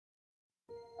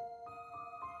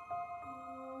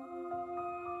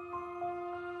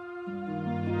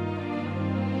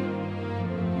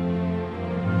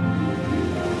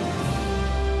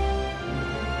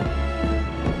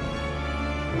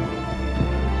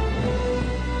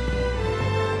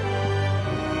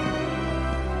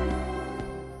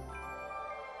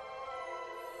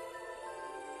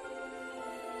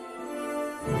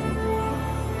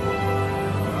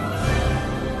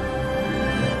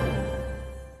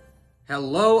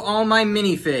Hello, all my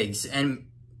minifigs, and...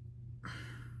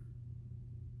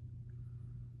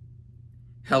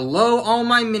 Hello, all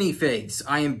my minifigs.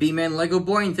 I am Bman Lego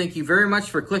Boy, and thank you very much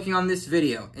for clicking on this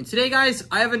video. And today, guys,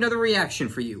 I have another reaction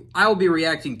for you. I will be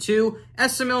reacting to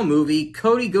SML movie,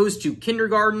 Cody Goes to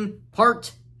Kindergarten,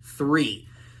 Part 3.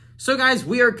 So, guys,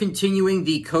 we are continuing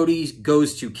the Cody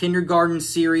Goes to Kindergarten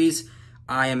series.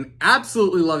 I am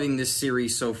absolutely loving this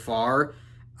series so far.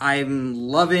 I'm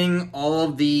loving all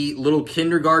of the little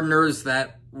kindergartners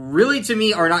that really, to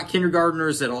me, are not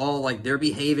kindergartners at all. Like, they're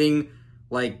behaving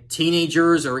like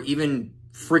teenagers or even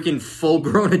freaking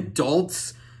full-grown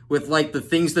adults with, like, the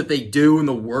things that they do and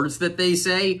the words that they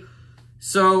say.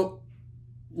 So,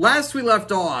 last we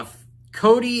left off,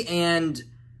 Cody and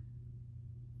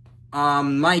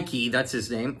Mikey, that's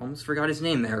his name. Almost forgot his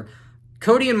name there.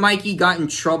 Cody and Mikey got in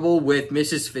trouble with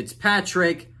Mrs.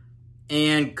 Fitzpatrick,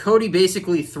 and Cody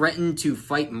basically threatened to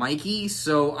fight Mikey,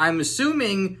 so I'm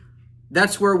assuming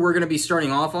that's where we're going to be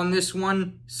starting off on this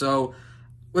one. So,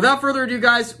 without further ado,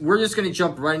 guys, we're just going to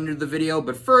jump right into the video.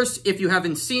 But first, if you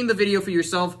haven't seen the video for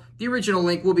yourself, the original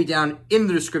link will be down in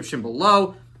the description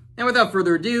below. And without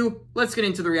further ado, let's get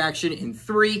into the reaction in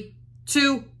 3,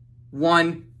 2,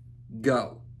 1,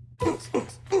 go.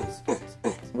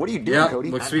 What are you doing, Cody?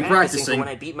 Looks to be practicing. When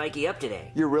I beat Mikey up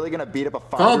today. You're really gonna beat up a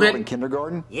 5-year-old in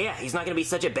kindergarten? Yeah, he's not gonna be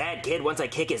such a bad kid once I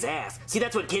kick his ass. See,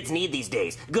 that's what kids need these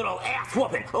days. Good old ass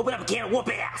whooping. Open up a can of whoop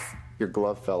ass. Your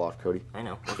glove fell off, Cody. I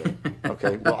know, I get it.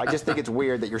 Okay, well, I just think it's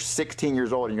weird that you're 16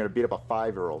 years old and you're gonna beat up a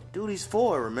 5-year-old. Dude, he's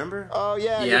 4, remember? Oh,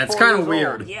 yeah. Yeah, it's kind of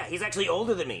weird. Yeah, he's actually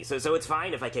older than me, so it's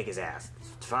fine if I kick his ass.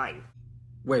 It's fine.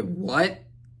 Wait, what?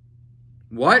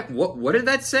 What did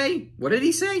that say? What did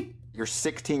he say? You're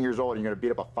 16 years old and you're gonna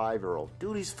beat up a 5-year-old.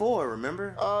 Dude, he's 4,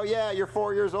 remember? Oh, yeah, you're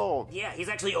 4 years old. Yeah, he's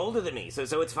actually older than me, so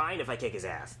it's fine if I kick his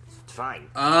ass. It's fine.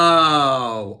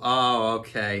 Oh,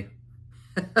 okay.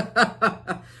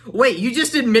 Wait, you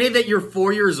just admitted that you're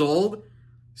 4 years old?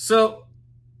 So,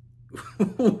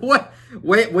 what?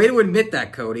 Way to admit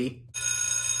that, Cody.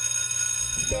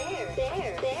 Telescope!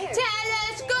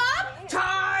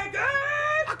 Tiger!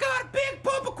 I got a big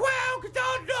purple crown because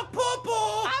I look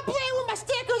purple! I'm playing with my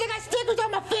stickers. I got stickers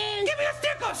on my fins. Give me the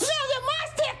stickers! No, they're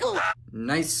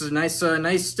my stickers!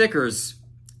 Nice stickers.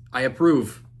 I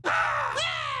approve.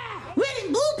 Red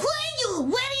and blue plane, you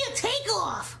ready to take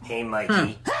off? Hey, Mikey.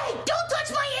 Hey, don't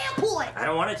touch my airport! I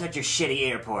don't want to touch your shitty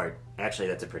airport. Actually,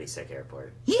 that's a pretty sick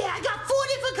airport. Yeah, I got 4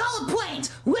 different colored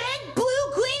planes. Red,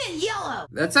 blue, green, and yellow.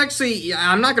 That's actually,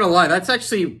 I'm not gonna lie, that's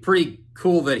actually pretty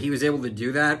cool that he was able to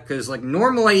do that, because, like,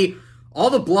 normally, all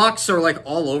the blocks are, like,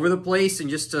 all over the place, and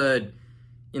just to,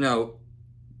 you know,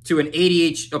 to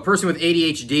a person with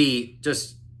ADHD,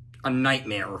 just a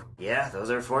nightmare. Yeah,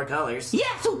 those are 4 colors.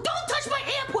 Yeah, so don't touch my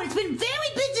airport. It's been very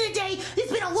busy today.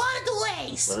 There's been a lot of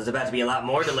delays. Well, there's about to be a lot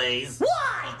more delays.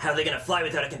 Why? How are they gonna fly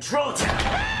without a control tower?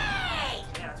 Hey!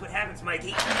 Yeah, that's what happens,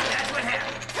 Mikey. That's what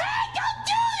happens. Hey, don't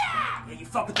do that! Yeah, you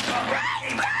fuck with the phone.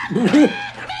 Hey,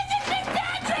 Mrs.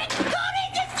 Fitzpatrick! Cody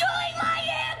destroying my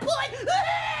airport!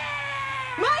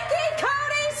 Mikey,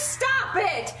 Cody, stop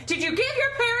it! Did you give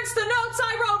your parents the notes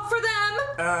I wrote for them?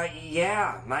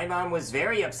 Yeah. My mom was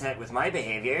very upset with my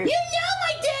behavior. You know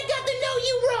my dad got the note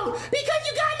you wrote because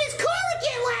you got in his car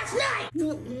again last night!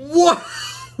 What?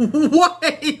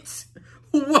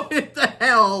 What the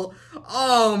hell?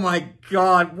 Oh my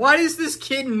god. Why does this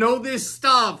kid know this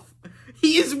stuff?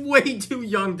 He is way too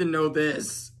young to know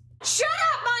this. Shut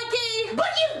up, Mikey! But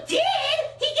you did!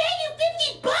 He gave you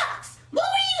 $50! What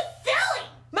were you selling?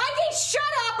 Mikey,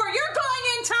 shut up or you're going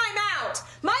in timeout!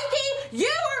 Mikey, you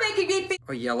are making me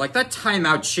Oh yeah, like that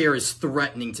timeout chair is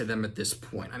threatening to them at this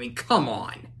point. I mean, come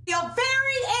on. feel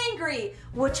very angry.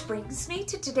 Which brings me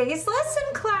to today's lesson,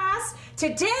 class.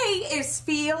 Today is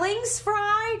Feelings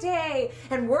Friday,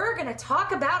 and we're gonna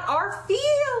talk about our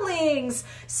feelings.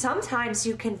 Sometimes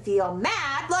you can feel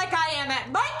mad, like I am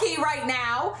at Mikey right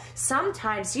now.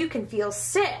 Sometimes you can feel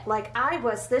sick, like I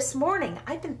was this morning.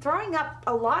 I've been throwing up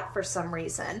a lot for some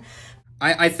reason.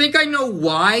 I think I know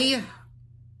why,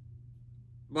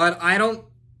 but I don't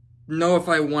know if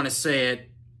I want to say it,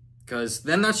 because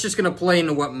then that's just going to play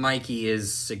into what Mikey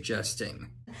is suggesting.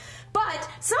 But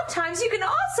sometimes you can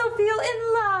also feel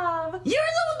in love. You're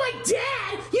in love with my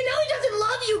dad! You know he doesn't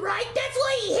love you, right? That's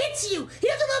why he hits you! He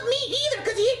doesn't love me either,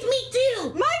 because he hits me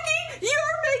too! Mikey,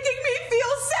 you're making me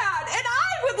feel sad, and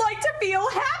I would like to feel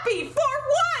happy for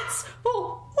once!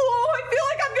 Oh, I feel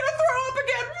like I'm gonna throw up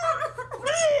again.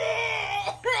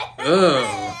 Ugh.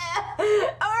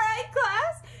 Alright,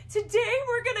 class. Today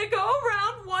we're gonna go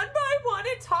around one by one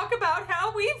and talk about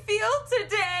how we feel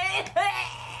today.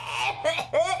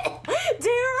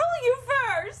 Daryl, you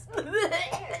first.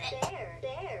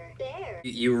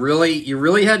 You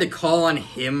really had to call on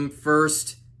him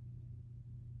first?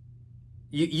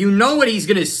 You know what he's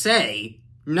gonna say.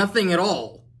 Nothing at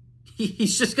all.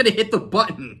 He's just gonna hit the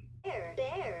button.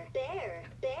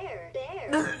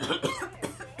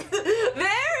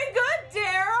 Very good,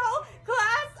 Daryl.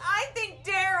 Class, I think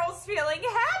Daryl's feeling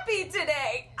happy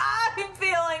today. I'm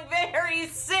feeling very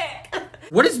sick.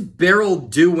 What does Beryl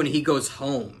do when he goes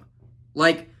home?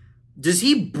 Like, does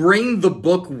he bring the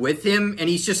book with him and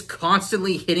he's just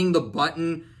constantly hitting the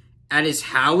button at his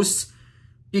house?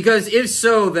 Because if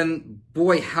so, then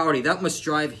boy howdy, that must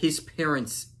drive his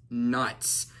parents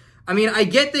nuts. I mean, I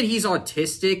get that he's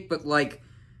autistic, but like,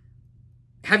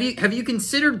 have you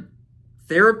considered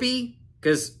therapy?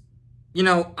 Because, you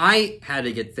know, I had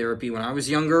to get therapy when I was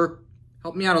younger.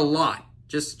 Helped me out a lot.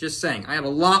 Just saying. I had a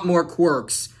lot more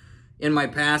quirks in my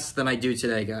past than I do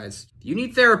today, guys. If you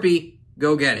need therapy,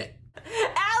 go get it.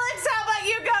 Alex, how about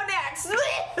you go next?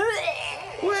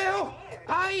 Well,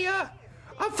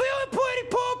 I'm feeling pretty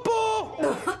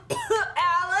purple.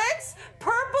 Alex,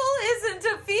 purple isn't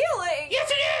a feeling.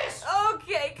 Yes, it is.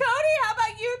 Okay, Cody, how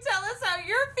about you tell us how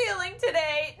you're feeling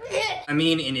today? I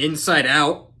mean, in Inside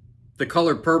Out, the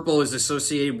color purple is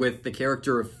associated with the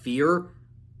character of fear.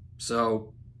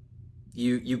 So,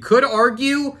 you could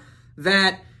argue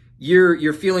that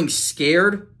you're feeling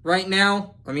scared right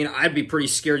now. I mean, I'd be pretty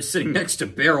scared sitting next to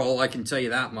Beryl, I can tell you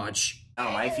that much. How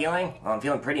am I feeling? Well, I'm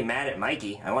feeling pretty mad at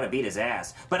Mikey. I want to beat his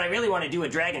ass. But I really want to do a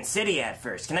Dragon City ad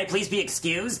first. Can I please be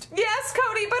excused? Yes,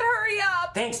 Cody, but hurry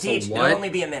up. Thanks, Teach. What? It'll only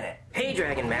be a minute. Hey,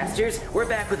 Dragon Masters. We're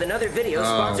back with another video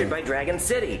sponsored by Dragon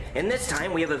City. And this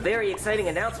time, we have a very exciting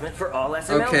annount for all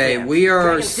SML Okay, fans. we are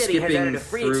Dragon City has skipping added a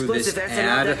free through this exclusive SML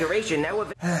ad. decoration now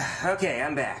Okay,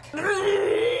 I'm back.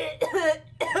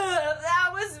 That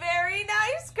was very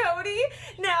nice, Cody.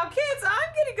 Now, kids, I'm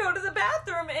gonna go to the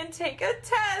bathroom and take a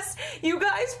test. You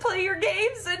guys play your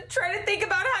games and try to think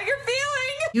about how you're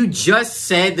feeling. You just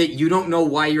said that you don't know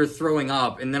why you're throwing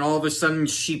up, and then all of a sudden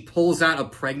she pulls out a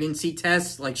pregnancy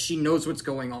test like she knows what's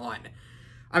going on.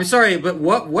 I'm sorry, but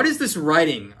what is this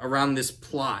writing around this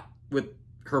plot with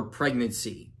her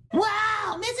pregnancy?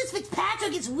 Wow, Mrs.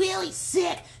 Fitzpatrick is really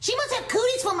sick. She must have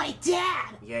cooties from my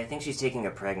dad. Yeah, I think she's taking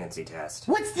a pregnancy test.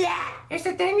 What's that? It's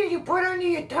the thing that you put under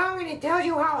your tongue and it tells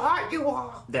you how hot you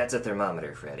are. That's a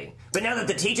thermometer, Freddy. But now that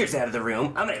the teacher's out of the room,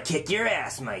 I'm gonna kick your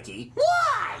ass, Mikey.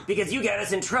 Why? Because you got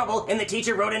us in trouble, and the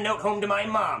teacher wrote a note home to my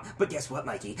mom. But guess what,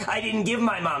 Mikey? I didn't give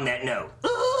my mom that note.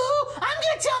 Ooh, I'm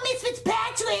gonna tell Miss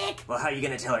Fitzpatrick. Well, how are you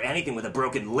gonna tell her anything with a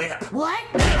broken lip? What?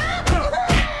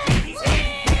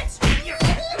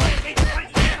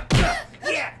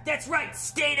 Yeah, that's right.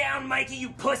 Stay down, Mikey, you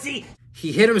pussy.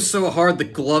 He hit him so hard the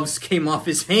gloves came off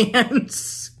his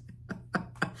hands.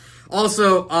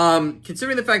 Also,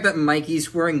 considering the fact that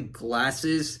Mikey's wearing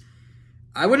glasses,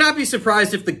 I would not be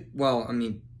surprised if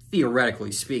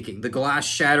theoretically speaking, the glass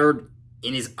shattered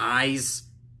in his eyes.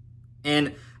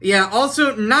 And yeah,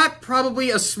 also not probably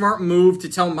a smart move to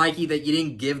tell Mikey that you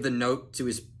didn't give the note to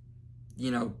his,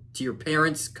 to your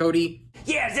parents, Cody.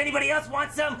 Yeah, does anybody else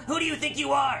want some? Who do you think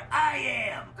you are? I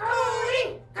am.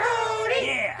 Cody! Cody!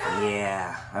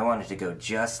 Yeah, I wanted to go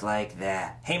just like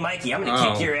that. Hey, Mikey, I'm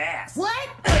gonna kick your ass. What?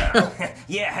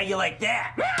 Yeah, how you like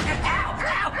that? Ow!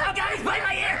 Oh, God, he's biting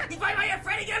my ear! He's biting my ear!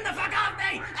 Freddy, get him the fuck off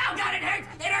me! Oh, God, it hurts!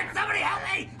 It hurts! Somebody help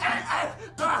me!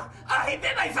 He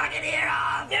bit my fucking ear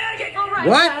off! All right,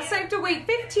 What? class, I have to wait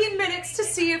 15 minutes to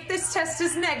see if this test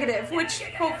is negative, which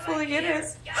hopefully it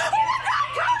is. Oh my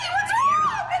God, Cody, what's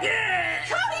wrong? Yeah!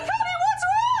 Cody, what's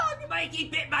wrong? Mikey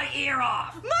bit my ear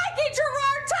off! Mikey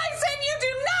Gerard Tyson, you do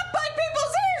not bite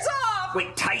people's ears off!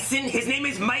 Wait, Tyson? His name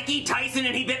is Mikey Tyson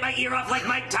and he bit my ear off like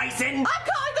Mike Tyson? I'm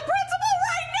calling the principal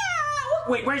right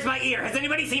now! Wait, where's my ear? Has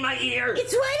anybody seen my ear?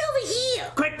 It's right over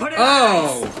here. Quick, put it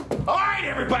Oh! on! All right,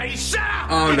 everybody, shut up!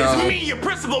 Oh, no. It's me, your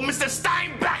principal, Mr.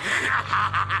 Steinbeck!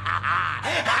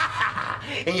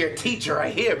 And your teacher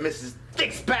right here, Mrs.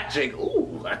 Fitzpatrick.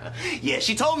 Ooh. Yeah,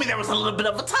 she told me there was a little bit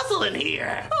of a tussle in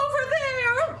here. Over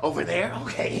there! Over there?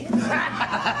 Okay.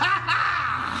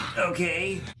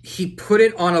 Okay. He put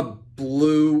it on a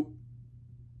blue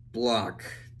block.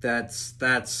 That's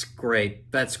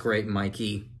great. That's great,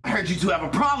 Mikey. I heard you two have a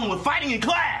problem with fighting in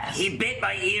class. He bit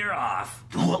my ear off.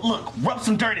 Well, look, rub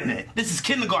some dirt in it. This is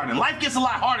kindergarten. Life gets a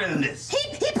lot harder than this.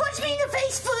 He punched me in the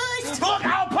face first. Look,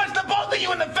 I'll punch the both of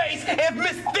you in the face if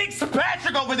Miss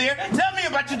Fitzpatrick over there tell me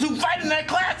about you two fighting in that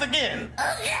class again.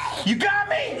 Okay. You got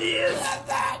me?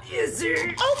 Yes,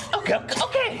 sir. Oh,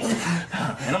 okay.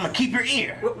 And I'm gonna keep your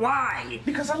ear. Why?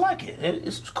 Because I like it.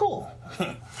 It's cool.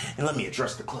 And let me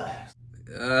address the class.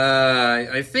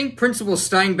 I think Principal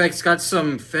Steinbeck's got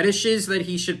some fetishes that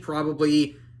he should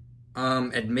probably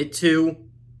admit to.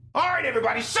 All right,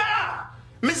 everybody, shut up!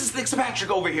 Mrs. Fitzpatrick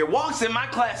over here walks in my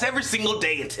class every single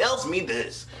day and tells me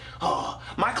this. Oh,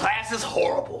 my class is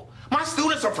horrible. My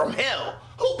students are from hell.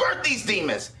 Who birthed these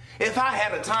demons? If I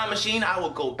had a time machine, I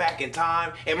would go back in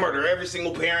time and murder every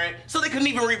single parent so they couldn't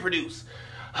even reproduce.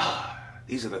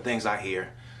 These are the things I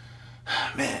hear.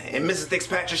 Man, and Mrs.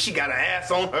 Fitzpatrick, she got an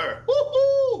ass on her.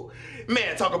 Woo-hoo!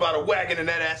 Man, talk about a wagon and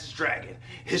that ass is dragging.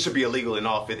 It should be illegal in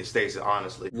all 50 states,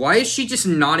 honestly. Why is she just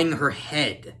nodding her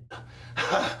head?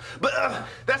 But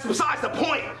that's besides the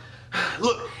point.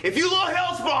 Look, if you little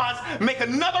hell spawns make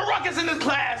another ruckus in this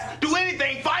class, do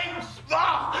anything, fight,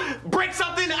 break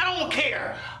something, I don't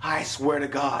care. I swear to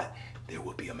God, there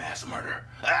will be a mass murder.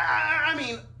 I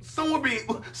mean, someone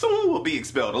will be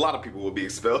expelled. A lot of people will be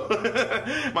expelled.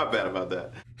 My bad about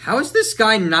that. How has this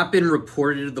guy not been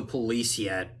reported to the police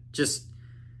yet? Just,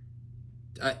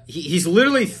 he's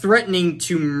literally threatening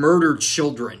to murder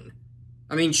children.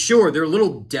 I mean, sure, they're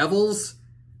little devils,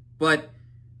 but,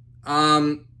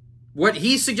 what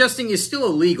he's suggesting is still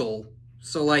illegal.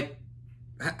 So, like,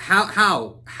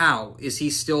 how is he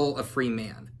still a free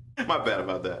man? My bad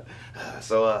about that.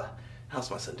 So,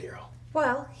 how's my son Daryl?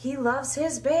 Well, he loves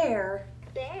his bear.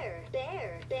 Bear.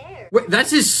 Wait,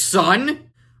 that's his son?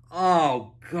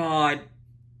 Oh, God.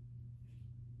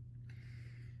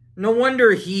 No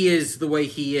wonder he is the way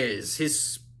he is.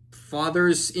 His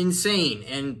father's insane,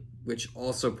 and which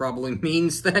also probably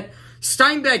means that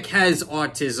Steinbeck has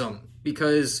autism,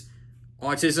 because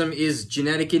autism is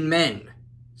genetic in men.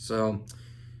 So,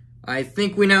 I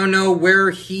think we now know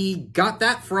where he got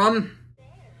that from.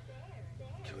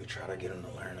 Can we try to get him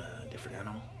to learn a different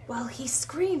animal? Well, he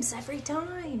screams every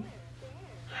time.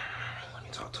 Let me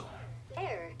talk to him.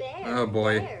 Oh,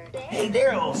 boy. Hey,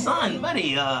 Daryl, son,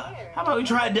 buddy, how about we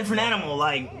try a different animal,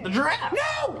 like the giraffe?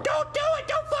 No! Don't do it!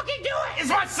 Don't fucking do it! It's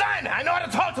my son! I know how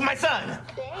to talk to my son!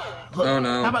 Look, Oh,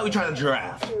 no. How about we try the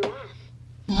giraffe?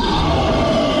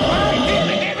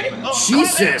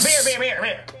 Jesus!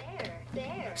 Bear.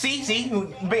 See?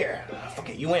 Bear. Fuck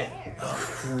it, you win.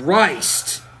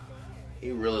 Christ!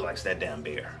 He really likes that damn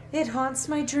bear. It haunts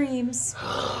my dreams.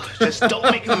 Just don't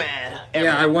make him mad. Ever,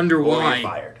 Yeah, I wonder or why. you're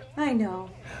fired. I know.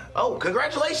 Oh,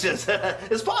 congratulations.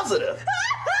 It's positive.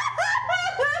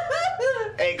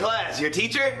 Hey, class, your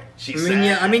teacher? She's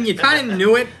sad. I mean, you kind of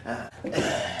knew it.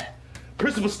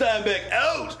 Principal Steinbeck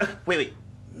out! Wait.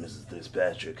 Mrs.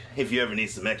 Fitzpatrick, if you ever need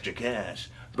some extra cash,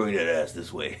 bring that ass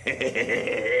this way.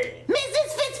 Mrs.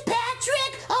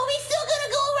 Fitzpatrick, are we still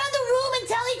gonna go around the room and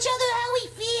tell each other how we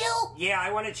feel? Yeah,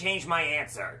 I want to change my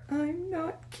answer. I'm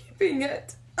not keeping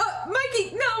it.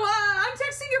 Mikey, no, I'm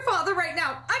texting your father right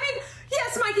now. I mean,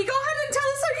 yes, Mikey, go ahead and tell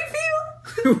us how you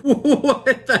feel.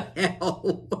 What the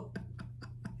hell?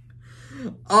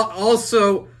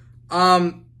 Also,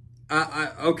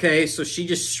 okay, so she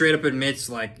just straight up admits,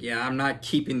 like, yeah, I'm not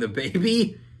keeping the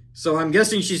baby. So I'm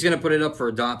guessing she's going to put it up for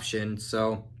adoption.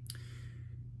 So,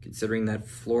 considering that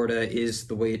Florida is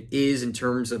the way it is in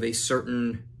terms of a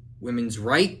certain women's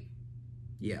right,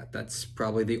 yeah, that's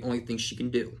probably the only thing she can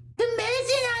do. The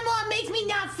medicine I'm on makes me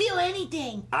not feel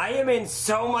anything. I am in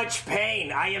so much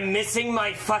pain. I am missing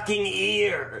my fucking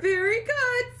ear. Very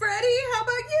good. Freddie, how about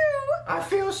you? I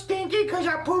feel stinky because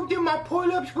I pooped in my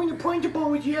pull-ups when the principal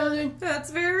was yelling.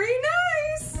 That's very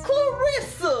nice.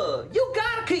 Clarissa, you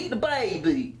gotta keep the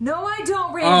baby. No, I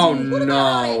don't, Randy. Oh, What about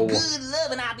all no. that good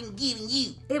loving I've been giving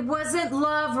you? It wasn't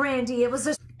love, Randy. It was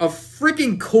a... A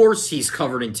freaking course he's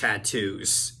covered in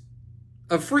tattoos.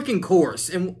 A freaking course.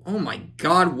 And, oh my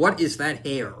God, what is that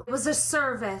hair? It was a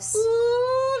service.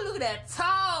 Ooh, look at that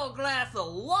tall glass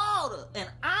of water, and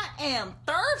I am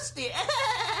thirsty.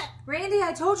 Randy,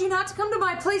 I told you not to come to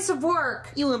my place of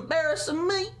work. You embarrassing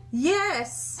me?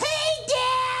 Yes. Hey,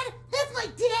 Dad! That's my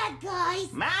dad,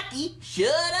 guys. Mikey, shut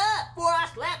up before I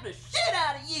slap the shit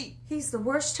out of you. He's the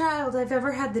worst child I've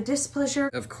ever had the displeasure.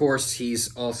 Of course,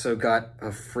 he's also got a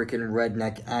freaking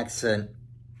redneck accent.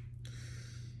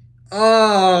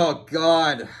 Oh,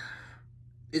 God.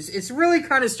 It's really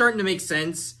kind of starting to make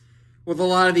sense with a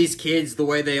lot of these kids, the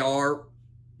way they are,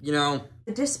 you know.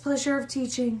 The displeasure of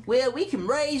teaching. Well, we can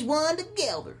raise one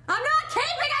together. I'm not keeping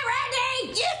it,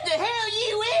 Randy! Yes, the hell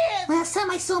you is! Last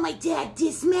time I saw my dad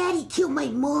diss mad, he killed my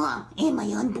mom and my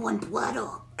unborn brother.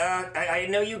 I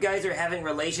know you guys are having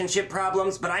relationship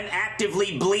problems, but I'm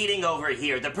actively bleeding over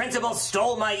here. The principal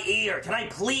stole my ear. Can I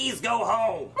please go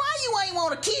home? Why you ain't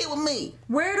want to kill with me?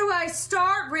 Where do I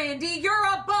start, Randy? You're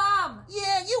a bum!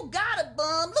 Yeah, you got it,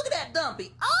 bum. Look at that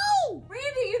dumpy. Oh!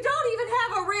 Randy, you don't even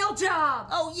have a real job.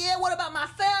 Oh yeah, what about my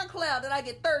SoundCloud that I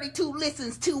get 32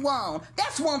 listens to on?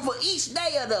 That's one for each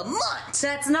day of the month.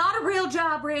 That's not a real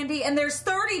job, Randy, and there's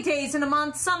 30 days in a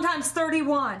month, sometimes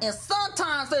 31. And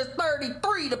sometimes there's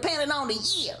 33 depending on the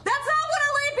year. That's not what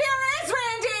a leap year is,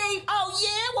 Randy! Oh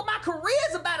yeah, well my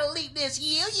career's about to leap this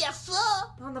year, yes sir.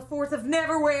 On the 4th of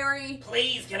Neverwary.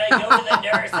 Please, can I go to the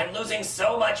nurse? I'm losing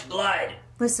so much blood.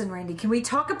 Listen, Randy, can we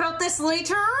talk about this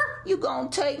later? You gonna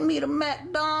take me to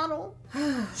McDonald's?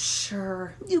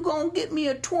 Sure. You gonna get me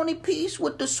a 20-piece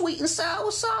with the sweet and sour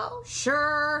sauce?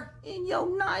 Sure. In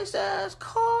your nice-ass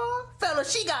car? Fella,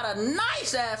 she got a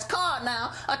nice-ass car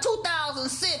now. A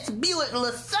 2006 Buick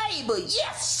LeSabre.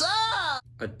 Yes, sir!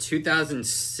 A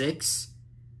 2006?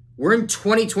 We're in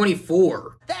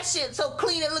 2024. That shit so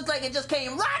clean it looks like it just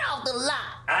came right off the lot.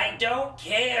 I don't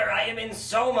care. I am in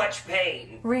so much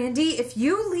pain. Randy, if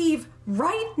you leave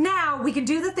right now, we can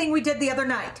do the thing we did the other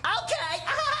night. Okay.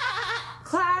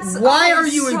 Class, Why I'm are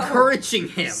you so, encouraging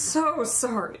him? So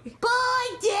sorry.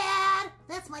 Bye, Dad.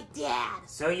 That's my dad.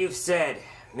 So you've said,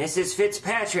 Mrs.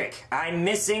 Fitzpatrick, I'm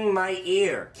missing my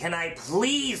ear. Can I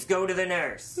please go to the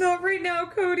nurse? Not right now,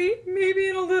 Cody. Maybe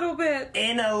in a little bit.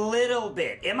 In a little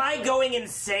bit. Am I going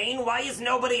insane? Why is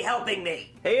nobody helping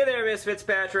me? Hey there, Miss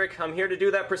Fitzpatrick. I'm here to do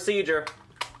that procedure.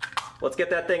 Let's get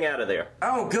that thing out of there.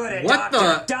 Oh, good. What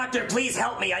Doctor, Doctor, please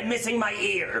help me. I'm missing my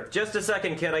ear. Just a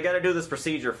second, kid. I gotta do this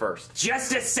procedure first.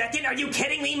 Just a second? Are you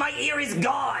kidding me? My ear is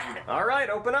gone. All right,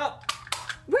 open up.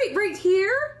 Wait, right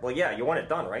here? Well, yeah, you want it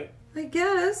done, right? I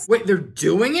guess. Wait, they're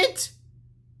doing it?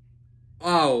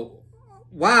 Oh,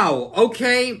 wow.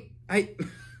 Okay.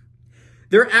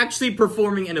 They're actually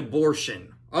performing an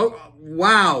abortion. Oh,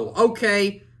 wow.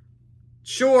 Okay.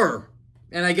 Sure.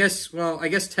 And I guess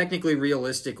technically,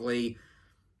 realistically,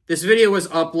 this video was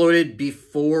uploaded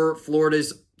before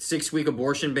Florida's 6-week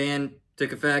abortion ban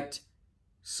took effect.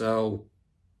 So,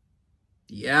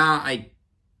 yeah, I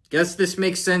guess this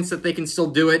makes sense that they can still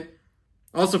do it.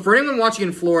 Also, for anyone watching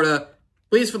in Florida,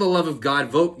 please, for the love of God,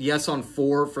 vote yes on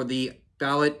 4 for the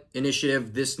ballot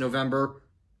initiative this November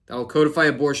that will codify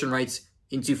abortion rights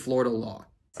into Florida law.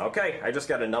 Okay, I just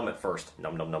gotta numb it first.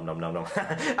 Num, num, num, num, num, num.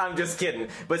 I'm just kidding.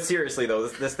 But seriously, though,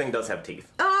 this thing does have teeth.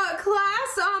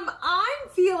 Class, I'm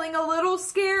feeling a little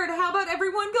scared. How about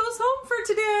everyone goes home for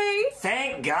today?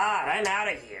 Thank God. I'm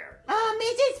out of here.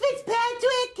 Mrs.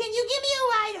 Fitzpatrick, can you give me a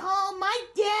ride home? My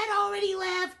dad already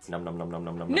left. Num, num, num, num,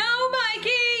 num, num. No,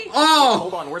 Mikey! Oh!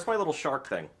 Hold on, where's my little shark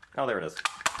thing? Oh, there it is.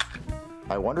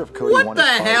 I wonder if Cody What wanted the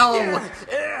to fight.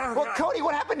 hell? Well, Cody,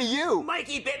 what happened to you?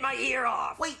 Mikey bit my ear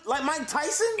off. Wait, like Mike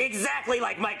Tyson? Exactly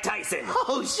like Mike Tyson.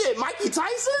 Oh shit, Mikey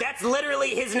Tyson? That's literally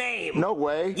his name. No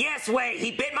way. Yes way.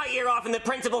 He bit my ear off and the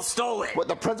principal stole it. What,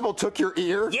 the principal took your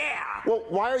ear? Yeah. Well,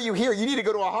 why are you here? You need to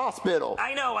go to a hospital.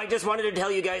 I know. I just wanted to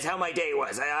tell you guys how my day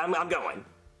was. I'm going.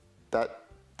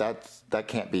 That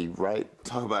can't be right.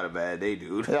 Talk about a bad day,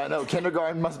 dude. Yeah, I know.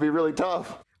 Kindergarten must be really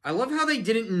tough. I love how they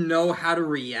didn't know how to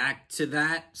react to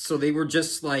that, so they were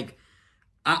just like,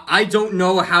 I don't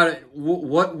know how to,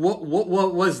 what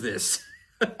was this?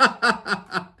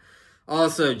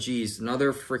 Also, geez,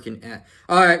 another freaking ad.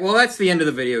 Alright, well, that's the end of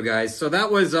the video, guys. So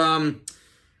that was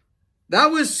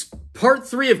part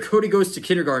 3 of Cody Goes to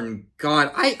Kindergarten.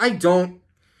 God, I don't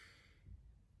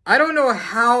know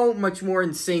how much more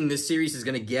insane this series is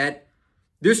gonna get.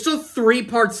 There's still 3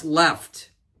 parts left.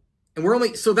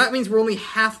 And so that means we're only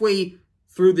halfway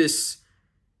through this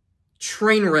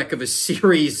train wreck of a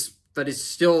series that is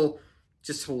still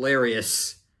just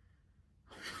hilarious.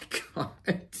 Oh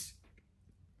my God.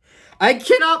 I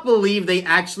cannot believe they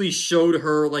actually showed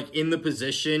her, like, in the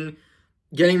position,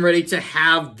 getting ready to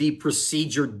have the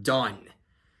procedure done.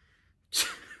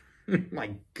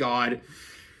 My God.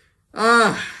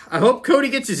 I hope Cody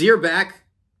gets his ear back.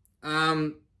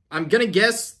 I'm gonna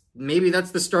guess maybe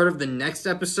that's the start of the next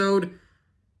episode,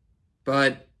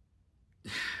 but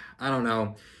I don't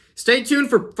know. Stay tuned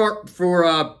for part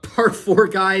 4,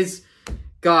 guys.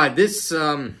 God, this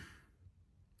I'm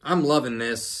loving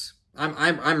this.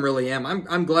 I'm really am.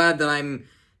 I'm glad that I'm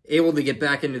able to get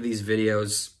back into these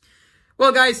videos.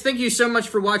 Well, guys, thank you so much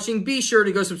for watching. Be sure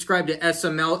to go subscribe to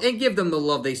SML and give them the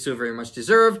love they so very much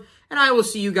deserve. And I will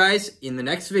see you guys in the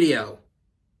next video.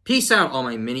 Peace out, all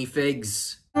my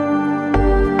minifigs.